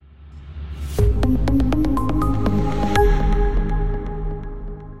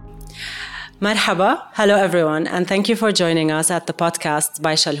Marhaba. Hello, everyone, and thank you for joining us at the podcast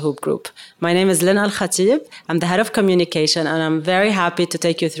by Shalhoub Group. My name is Lynn Al-Khatib. I'm the head of communication, and I'm very happy to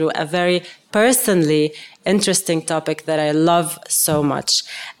take you through a very personally interesting topic that I love so much.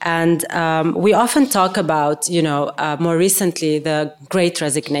 And we often talk about, more recently, the Great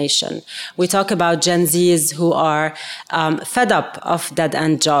Resignation. We talk about Gen Zs who are fed up of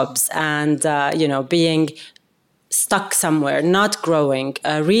dead-end jobs and, being stuck somewhere, not growing,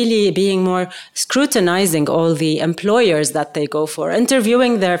 really being more scrutinizing all the employers that they go for,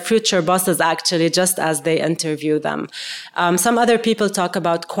 interviewing their future bosses actually just as they interview them. Some other people talk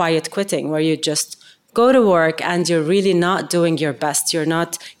about quiet quitting, where you just go to work and you're really not doing your best. You're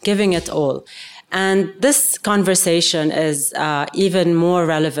not giving it all. And this conversation is even more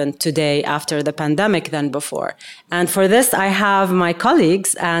relevant today after the pandemic than before. And for this, I have my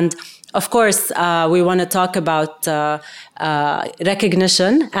colleagues, and of course, we want to talk about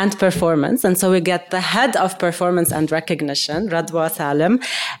recognition and performance. And so we get the head of performance and recognition, Radwa Salim,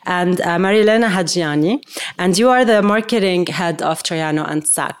 and Marilena Hajiani. And you are the marketing head of Troiano and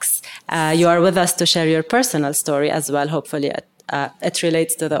Saks. You are with us to share your personal story as well. Hopefully it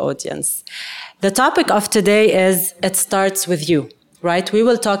relates to the audience. The topic of today is It Starts With You. Right? We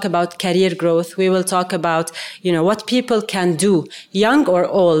will talk about career growth. We will talk about, what people can do, young or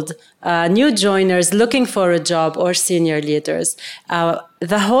old, new joiners looking for a job or senior leaders.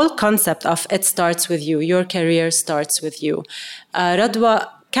 The whole concept of it starts with you. Your career starts with you. Radwa,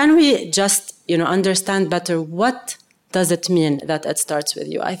 can we just, understand better what does it mean that it starts with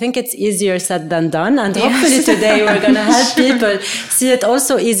you? I think it's easier said than done. And hopefully today we're going to help people see it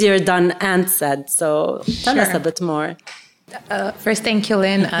also easier done and said. So tell us a bit more. First, thank you,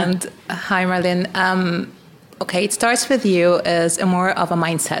 Lynn, and hi, Marlene. It starts with you is more of a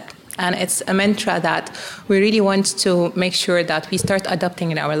mindset. And it's a mantra that we really want to make sure that we start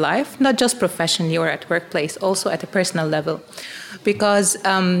adopting in our life, not just professionally or at workplace, also at a personal level. Because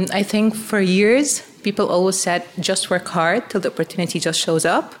I think for years, people always said, just work hard till the opportunity just shows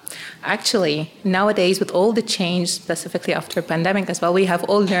up. Actually, nowadays, with all the change, specifically after pandemic as well, we have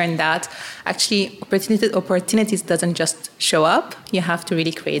all learned that actually opportunities doesn't just show up. You have to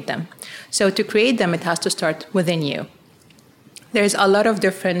really create them. So to create them, it has to start within you. There's a lot of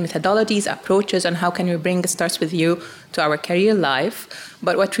different methodologies, approaches, and how can we bring It Starts With You to our career life.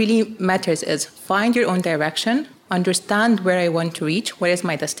 But what really matters is find your own direction, understand where I want to reach, where is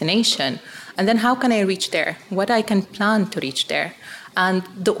my destination, and then how can I reach there, what I can plan to reach there. And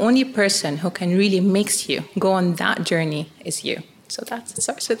the only person who can really make you go on that journey is you. So that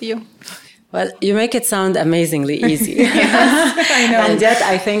starts with you. Well, you make it sound amazingly easy. Yes, I know. And yet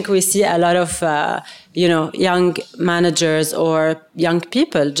I think we see a lot of, young managers or young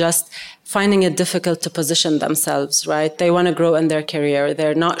people just finding it difficult to position themselves, right? They want to grow in their career.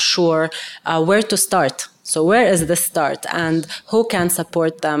 They're not sure where to start. So where is the start and who can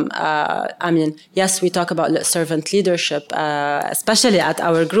support them? Yes, we talk about servant leadership, especially at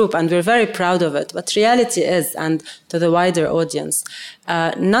our group, and we're very proud of it. But reality is, and to the wider audience,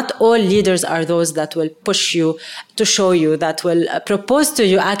 not all leaders are those that will push you to show you, that will propose to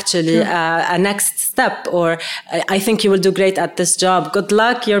you actually a next step, or I think you will do great at this job. Good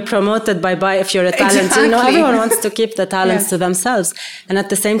luck, you're promoted, bye-bye if you're a talent. Exactly. Everyone wants to keep the talents to themselves. And at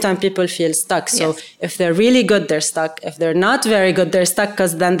the same time, people feel stuck. So if they're really good, they're stuck. If they're not very good, they're stuck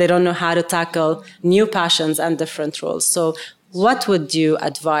because then they don't know how to tackle new passions and different roles. So what would you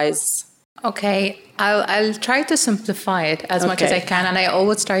advise? Okay, I'll try to simplify it as much as I can. And I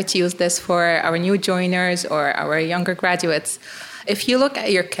always try to use this for our new joiners or our younger graduates. If you look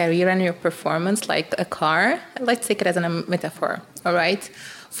at your career and your performance like a car, let's take it as a metaphor, all right?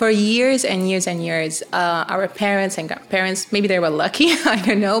 For years and years and years, our parents and grandparents, maybe they were lucky, I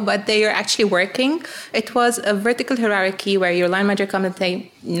don't know, but they are actually working. It was a vertical hierarchy where your line manager comes and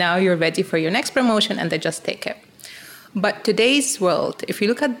say, now you're ready for your next promotion, and they just take it. But today's world, if you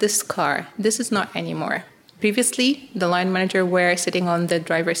look at this car, this is not anymore. Previously, the line manager were sitting on the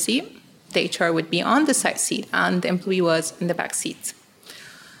driver's seat, the HR would be on the side seat, and the employee was in the back seat.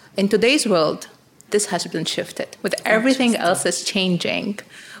 In today's world, this has been shifted. With everything else is changing,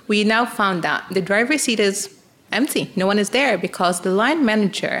 we now found that the driver's seat is empty. No one is there because the line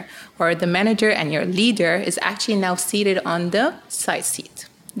manager or the manager and your leader is actually now seated on the side seat.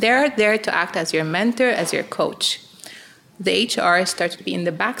 They're there to act as your mentor, as your coach. The HR starts to be in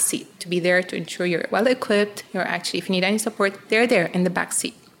the back seat, to be there to ensure you're well equipped. You're actually, if you need any support, they're there in the back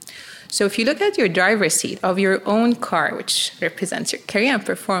seat. So if you look at your driver's seat of your own car, which represents your career and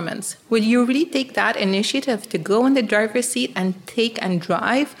performance, will you really take that initiative to go in the driver's seat and take and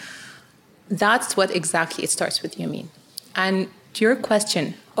drive? That's what exactly It Starts With You mean. And To your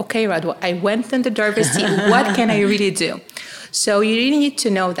question, okay, Radwa, I went in the driver's seat. What can I really do? So you really need to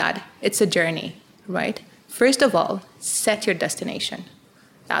know that it's a journey, right? First of all, set your destination.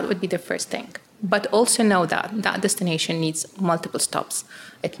 That would be the first thing. But also know that that destination needs multiple stops.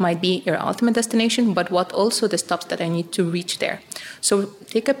 It might be your ultimate destination, but what also the stops that I need to reach there. So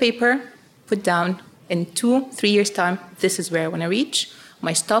take a paper, put down in 2-3 years' time, this is where I want to reach.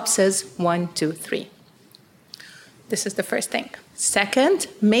 My stop says 1, 2, 3. This is the first thing. Second,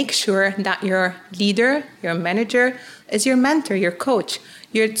 make sure that your leader, your manager, is your mentor, your coach.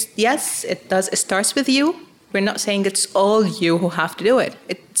 Yes, it starts with you. We're not saying it's all you who have to do it.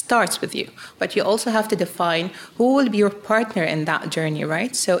 It starts with you. But you also have to define who will be your partner in that journey,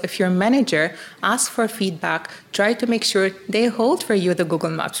 right? So if your manager asks for feedback, try to make sure they hold for you the Google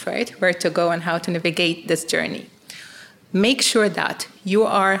Maps, right? Where to go and how to navigate this journey. Make sure that you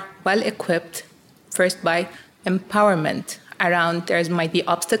are well equipped first by empowerment around there might be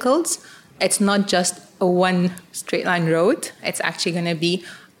obstacles. It's not just a one straight line road. It's actually going to be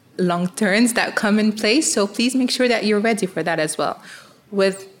long turns that come in place. So please make sure that you're ready for that as well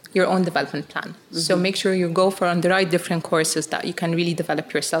with your own development plan. Mm-hmm. So make sure you go for on the right different courses that you can really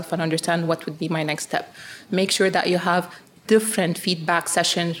develop yourself and understand what would be my next step. Make sure that you have different feedback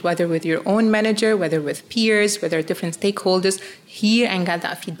sessions, whether with your own manager, whether with peers, whether different stakeholders, hear and get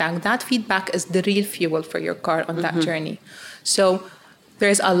that feedback. That feedback is the real fuel for your car on that journey. So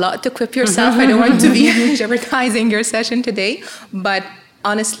there's a lot to equip yourself. I don't want to be jeopardizing your session today, but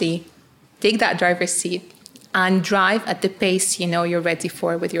honestly, take that driver's seat and drive at the pace you know you're ready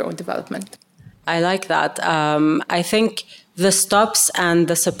for with your own development. I like that. I think the stops and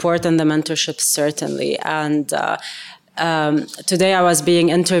the support and the mentorship, certainly. And today I was being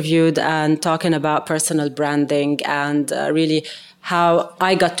interviewed and talking about personal branding and really how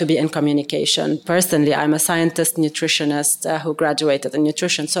I got to be in communication. Personally, I'm a scientist, nutritionist who graduated in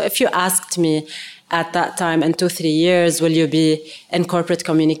nutrition. So if you asked me at that time, in 2-3 years, will you be in corporate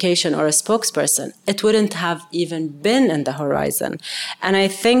communication or a spokesperson? It wouldn't have even been in the horizon. And I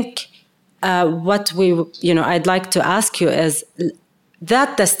think I'd like to ask you is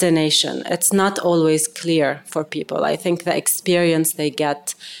that destination, it's not always clear for people. I think the experience they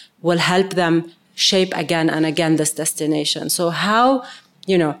get will help them shape again and again this destination. So how,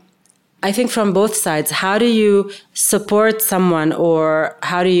 I think from both sides, how do you support someone or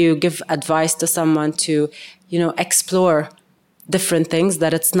how do you give advice to someone to, explore different things,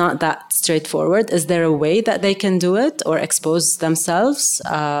 that it's not that straightforward? Is there a way that they can do it or expose themselves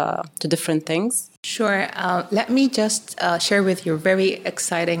to different things? Sure. Let me just share with you a very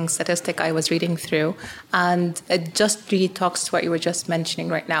exciting statistic I was reading through, and it just really talks to what you were just mentioning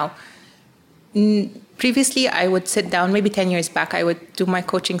right now. Previously, I would sit down, maybe 10 years back, I would do my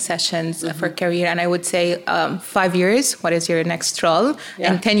coaching sessions for career, and I would say, 5 years, what is your next role?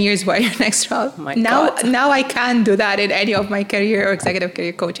 Yeah. And 10 years, what is your next role? Oh now I can't do that in any of my career or executive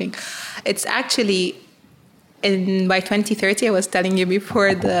career coaching. It's actually, by 2030, I was telling you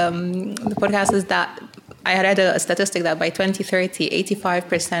before the podcast, is that I read a statistic that by 2030,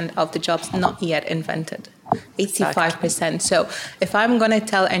 85% of the jobs not yet invented. 85%. So if I'm going to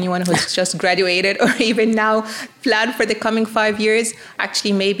tell anyone who's just graduated or even now plan for the coming 5 years,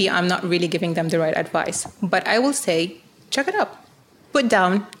 actually, maybe I'm not really giving them the right advice. But I will say, check it up. Put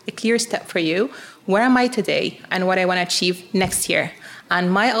down a clear step for you. Where am I today and what I want to achieve next year? And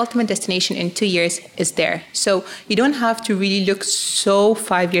my ultimate destination in 2 years is there. So you don't have to really look so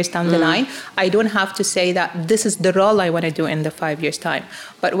 5 years down the line. I don't have to say that this is the role I want to do in the 5 years' time.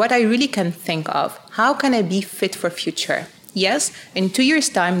 But what I really can think of, how can I be fit for future? Yes, in 2 years'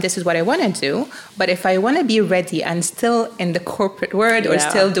 time, this is what I want to do. But if I want to be ready and still in the corporate world or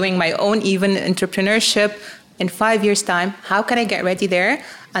still doing my own even entrepreneurship, in 5 years' time, how can I get ready there?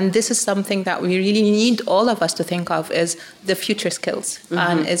 And this is something that we really need all of us to think of, is the future skills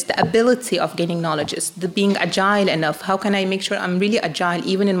and is the ability of gaining knowledge, is the being agile enough. How can I make sure I'm really agile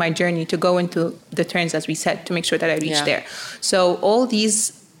even in my journey to go into the turns, as we said, to make sure that I reach there. So all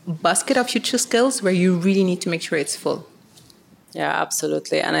these basket of future skills where you really need to make sure it's full. Yeah,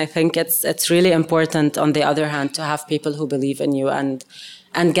 absolutely. And I think it's really important, on the other hand, to have people who believe in you and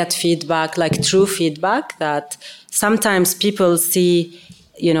get feedback, like true feedback, that sometimes people see,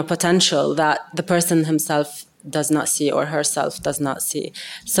 potential that the person himself does not see or herself does not see.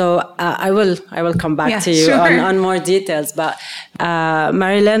 So I will come back to you on more details. But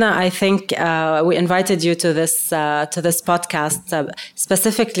Marilena, I think we invited you to this podcast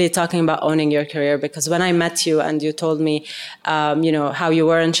specifically talking about owning your career, because when I met you and you told me, how you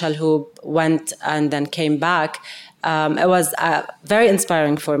were in Chalhoub, went and then came back. It was very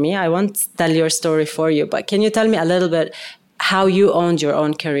inspiring for me. I won't tell your story for you, but can you tell me a little bit how you owned your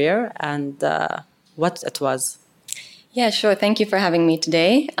own career and what it was. Yeah, sure. Thank you for having me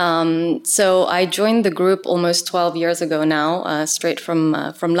today. So I joined the group almost 12 years ago now, straight from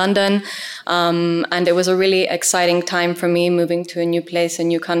London. And it was a really exciting time for me, moving to a new place, a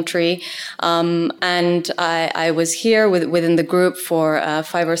new country. And I was here within the group for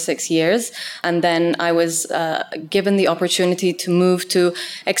 5 or 6 years. And then I was given the opportunity to move to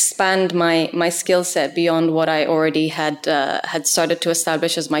expand my skill set beyond what I already had started to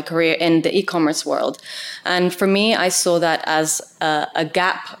establish as my career in the e-commerce world. And for me, I saw that as a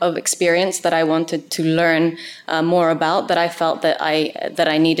gap of experience that I wanted to learn more about, that I felt that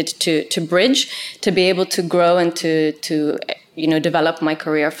I needed to bridge to be able to grow and to develop my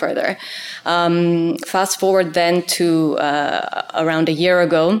career further. Fast forward then to around a year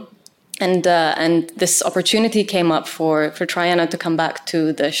ago. And this opportunity came up for Triana to come back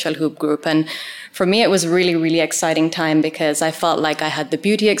to the Chalhoub Group. And for me, it was a really, really exciting time because I felt like I had the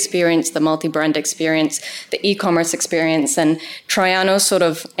beauty experience, the multi-brand experience, the e-commerce experience, and Triano sort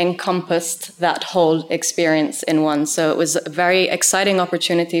of encompassed that whole experience in one. So it was a very exciting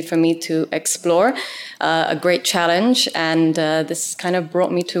opportunity for me to explore, a great challenge, and this kind of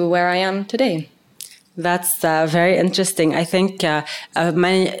brought me to where I am today. That's very interesting. I think a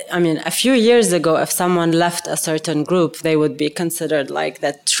few years ago, if someone left a certain group, they would be considered like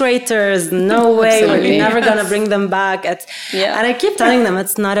the traitors. No way, we're never going to bring them back. And I keep telling them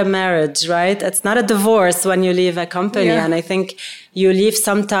it's not a marriage, right? It's not a divorce when you leave a company. Yeah. And I think you leave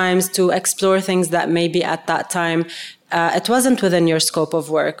sometimes to explore things that maybe at that time it wasn't within your scope of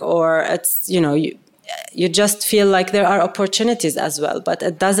work, or it's, you just feel like there are opportunities as well. But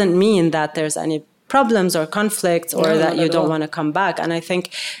it doesn't mean that there's any problems or conflicts or that you don't want to come back. And I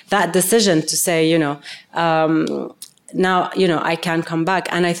think that decision to say, now, I can come back.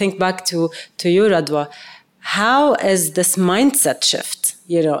 And I think back to you, Radwa, how is this mindset shift,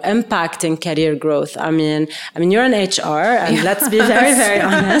 impacting career growth? I mean, you're in HR, and let's be very, very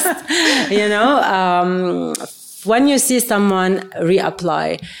honest, when you see someone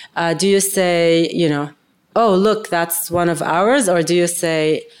reapply, do you say, oh, look, that's one of ours? Or do you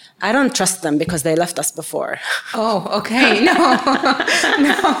say, I don't trust them because they left us before? Oh, okay. No.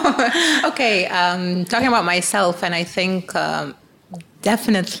 Okay. Talking about myself, and I think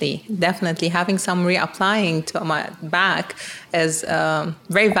definitely having some reapplying to my back is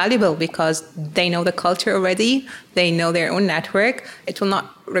very valuable because they know the culture already. They know their own network. It will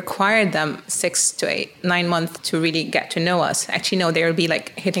not require them 6 to 8, 9 months to really get to know us. Actually, no, they will be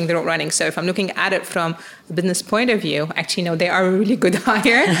like hitting the road running. So if I'm looking at it from a business point of view, actually, no, they are a really good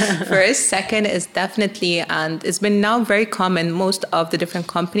hire. First. Second is definitely, and it's been now very common, most of the different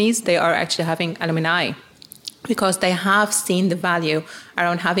companies, they are actually having alumni, because they have seen the value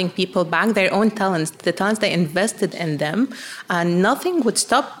around having people back their own talents, the talents they invested in them. And nothing would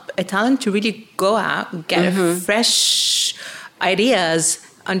stop a talent to really go out, get fresh ideas,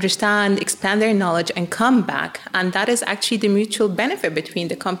 understand, expand their knowledge, and come back. And that is actually the mutual benefit between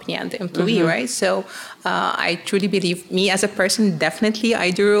the company and the employee, right? So I truly believe, me as a person, definitely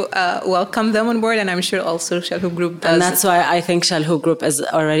I do welcome them on board, and I'm sure also Chalhoub Group does. And that's why I think Chalhoub Group is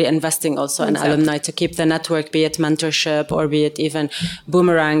already investing also in alumni to keep the network, be it mentorship or be it even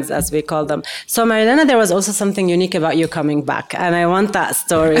boomerangs, as we call them. So Marilena, there was also something unique about you coming back, and I want that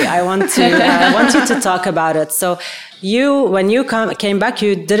story. I want you to talk about it. So when you came back,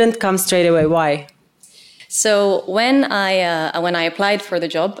 you didn't come straight away. Why? So when I applied for the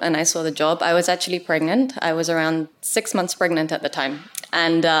job and I saw the job, I was actually pregnant. I was around 6 months pregnant at the time,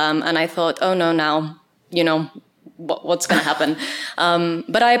 and I thought, oh no, now what's going to happen?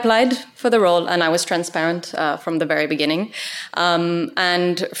 But I applied for the role, and I was transparent from the very beginning.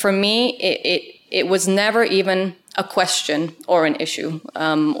 And for me, it was never even a question or an issue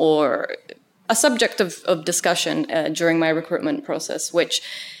or a subject of discussion during my recruitment process, which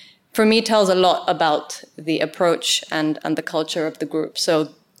for me tells a lot about the approach and the culture of the group. So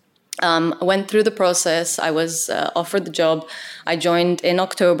I went through the process. I was offered the job. I joined in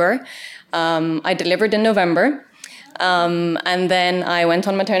October. I delivered in November. And then I went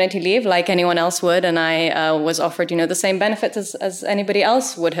on maternity leave like anyone else would. And I was offered, the same benefits as anybody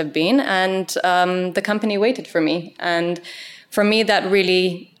else would have been. And the company waited for me. And for me, that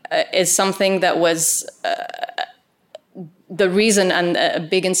really is something that was the reason and a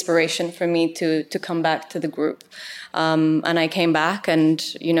big inspiration for me to come back to the group. And I came back and,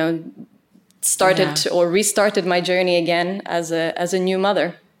 restarted my journey again as a new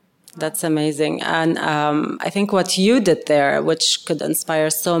mother. That's amazing. And I think what you did there, which could inspire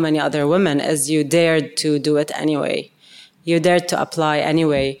so many other women, is you dared to do it anyway. You dared to apply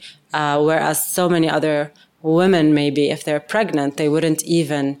anyway, whereas so many other women, maybe if they're pregnant, they wouldn't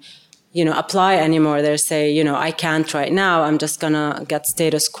even, apply anymore. They say, I can't right now. I'm just going to get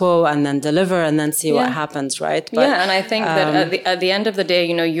status quo and then deliver and then see what happens, right? But, and I think that at the end of the day,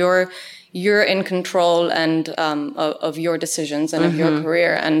 you're in control and of your decisions and of your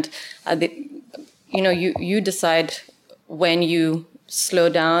career. And, you decide when you slow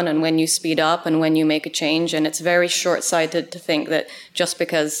down and when you speed up and when you make a change. And it's very short-sighted to think that just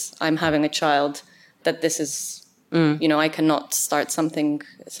because I'm having a child, that this is, I cannot start something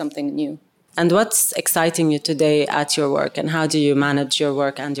new. And what's exciting you today at your work, and how do you manage your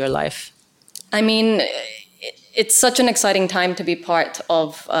work and your life? I mean, it's such an exciting time to be part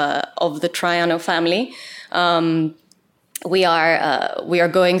of the Traiano family. We are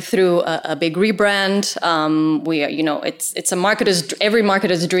going through a big rebrand. It's every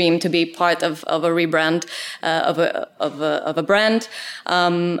marketer's dream to be part of a rebrand of a brand,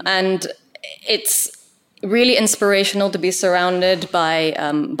 and it's really inspirational to be surrounded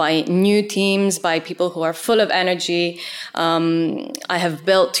by new teams, by people who are full of energy. I have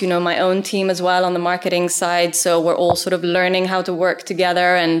built, my own team as well on the marketing side, so we're all sort of learning how to work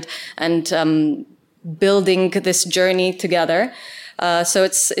together and building this journey together. So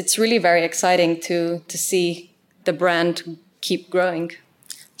it's really very exciting to see the brand keep growing.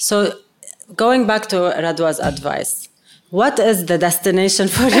 So going back to Radwa's advice, what is the destination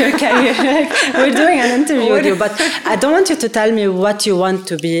for your career? We're doing an interview with you, but I don't want you to tell me what you want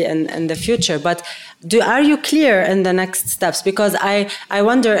to be in the future, but are you clear in the next steps? Because I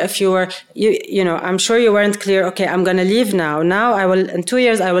wonder if you were, I'm sure you weren't clear. Okay, I'm going to leave now. Now in 2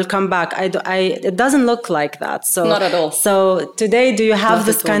 years, I will come back. It doesn't look like that. So not at all. So today, do you have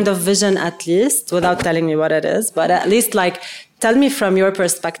this kind of vision at least, without telling me what it is, but at least tell me from your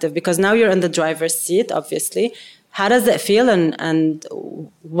perspective, because now you're in the driver's seat, obviously. How does it feel, and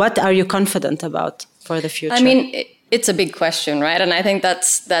what are you confident about for the future? I mean, it's a big question, right? And I think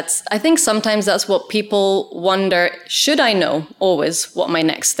I think sometimes that's what people wonder. Should I know always what my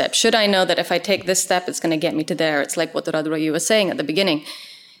next step? Should I know that if I take this step, it's going to get me to there? It's like what Radwa you were saying at the beginning.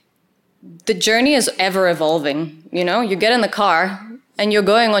 The journey is ever evolving. You get in the car and you're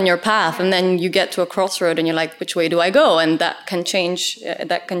going on your path, and then you get to a crossroad and you're like, which way do I go? And that can change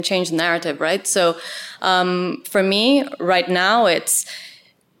the narrative, right? So for me right now,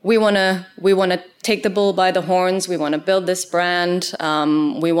 we want to take the bull by the horns. We want to build this brand.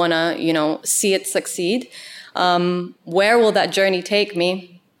 We want to, see it succeed. Where will that journey take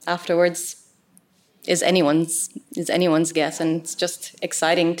me afterwards is anyone's guess. And it's just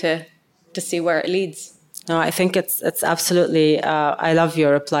exciting to see where it leads. No, I think it's absolutely, I love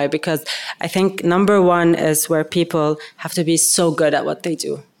your reply, because I think number one is where people have to be so good at what they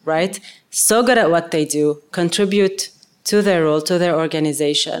do, right? So good at what they do, contribute to their role, to their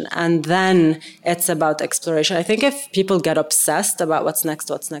organization. And then it's about exploration. I think if people get obsessed about what's next,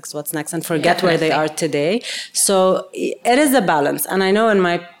 and forget where they are today. So it is a balance. And I know in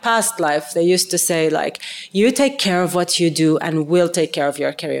my past life, they used to say, you take care of what you do and we'll take care of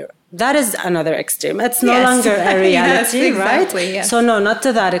your career. That is another extreme. It's no longer a reality, yes, exactly, right? Yes. So no, not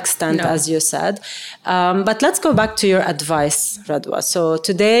to that extent, as you said. But let's go back to your advice, Radwa. So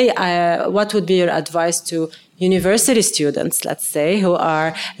today, what would be your advice to university students, let's say, who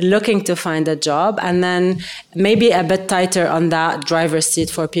are looking to find a job, and then maybe a bit tighter on that driver's seat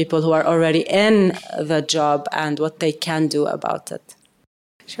for people who are already in the job and what they can do about it?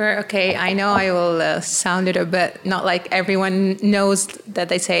 Sure. Okay. I know I will sound it a bit not like everyone knows that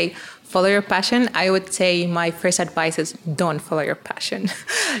they say follow your passion. I would say my first advice is don't follow your passion.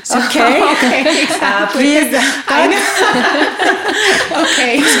 So, okay. Exactly. Please.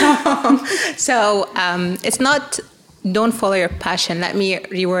 Okay. So it's not don't follow your passion. Let me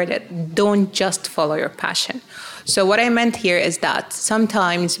reword it. Don't just follow your passion. So what I meant here is that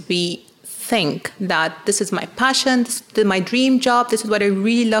sometimes we think that this is my passion, this is my dream job, this is what I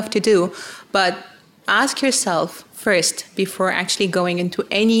really love to do. But ask yourself first, before actually going into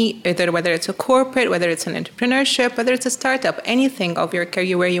whether it's a corporate, whether it's an entrepreneurship, whether it's a startup, anything of your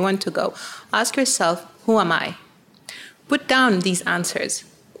career where you want to go, ask yourself, who am I? Put down these answers.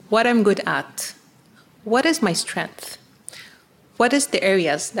 What I'm good at? What is my strength? What is the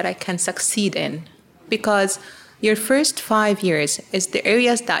areas that I can succeed in? Because your first 5 years is the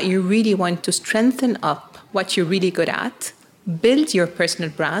areas that you really want to strengthen up what you're really good at, build your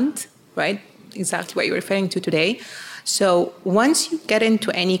personal brand, right? Exactly what you're referring to today. So once you get into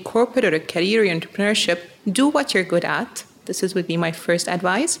any corporate or a career or entrepreneurship, do what you're good at. This would be my first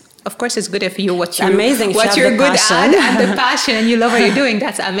advice. Of course, it's good if you what you're good at and the passion and you love what you're doing.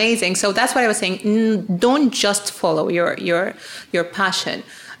 That's amazing. So that's what I was saying. Don't just follow your passion.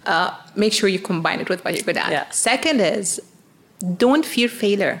 make sure you combine it with what you're good at. Yeah. Second is, don't fear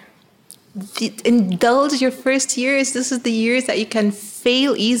failure. Indulge your first years. This is the years that you can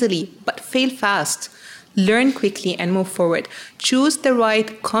fail easily, but fail fast. Learn quickly and move forward. Choose the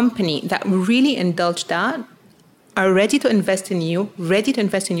right company that really indulge that, are ready to invest in you, ready to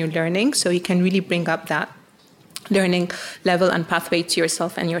invest in your learning, so you can really bring up that learning level and pathway to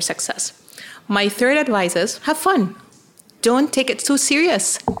yourself and your success. My third advice is have fun. Don't take it too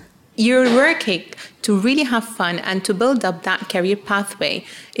serious. You're working to really have fun and to build up that career pathway.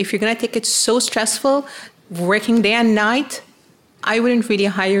 If you're going to take it so stressful, working day and night, I wouldn't really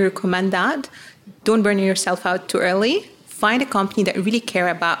highly recommend that. Don't burn yourself out too early. Find a company that really care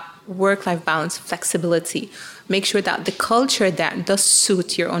about work-life balance, flexibility. Make sure that the culture there does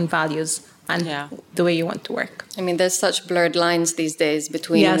suit your own values and the way you want to work. I mean, there's such blurred lines these days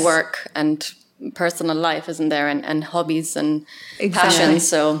between work and personal life, isn't there? And hobbies and passions.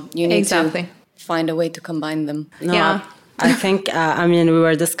 So you need to find a way to combine them. No, I think, we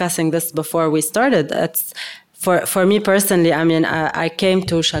were discussing this before we started. It's for me personally, I came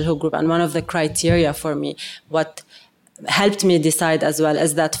to Chalhoub Group, and one of the criteria for me, what helped me decide as well,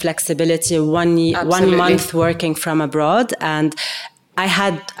 is that flexibility, 1 month working from abroad. And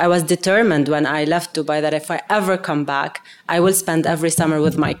I was determined when I left Dubai that if I ever come back, I will spend every summer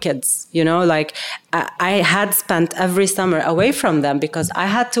with my kids. I had spent every summer away from them because I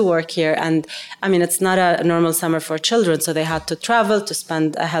had to work here. And it's not a normal summer for children. So they had to travel to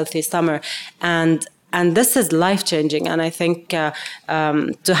spend a healthy summer. And this is life-changing. And I think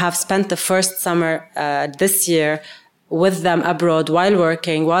to have spent the first summer this year with them abroad while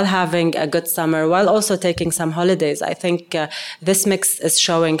working, while having a good summer, while also taking some holidays, I think this mix is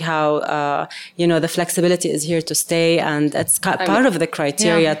showing how, the flexibility is here to stay. And it's part of the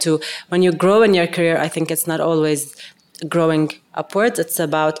criteria to, when you grow in your career, I think it's not always growing upwards. It's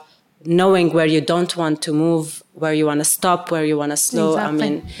about knowing where you don't want to move, where you want to stop, where you want to slow.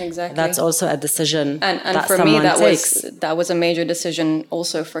 Exactly. That's also a decision. And that for me, takes. that was a major decision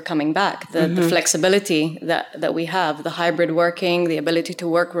also for coming back. The flexibility that we have, the hybrid working, the ability to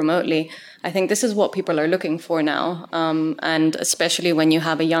work remotely. I think this is what people are looking for now. And especially when you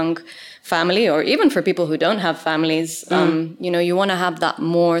have a young family, or even for people who don't have families, you want to have that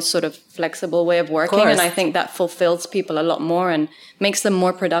more sort of flexible way of working. And I think that fulfills people a lot more and makes them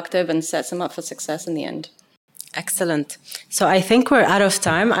more productive and sets them up for success in the end. Excellent. So I think we're out of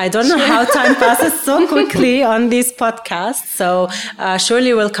time. I don't know how time passes so quickly on these podcasts. So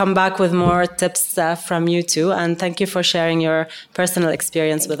surely we'll come back with more tips from you too. And thank you for sharing your personal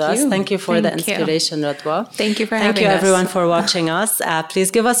experience with us. Thank you for the inspiration, Radwa. Thank you for having us. Thank you everyone for watching us.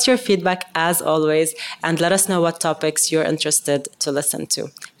 Please give us your feedback as always and let us know what topics you're interested to listen to.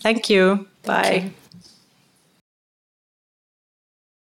 Thank you. Bye.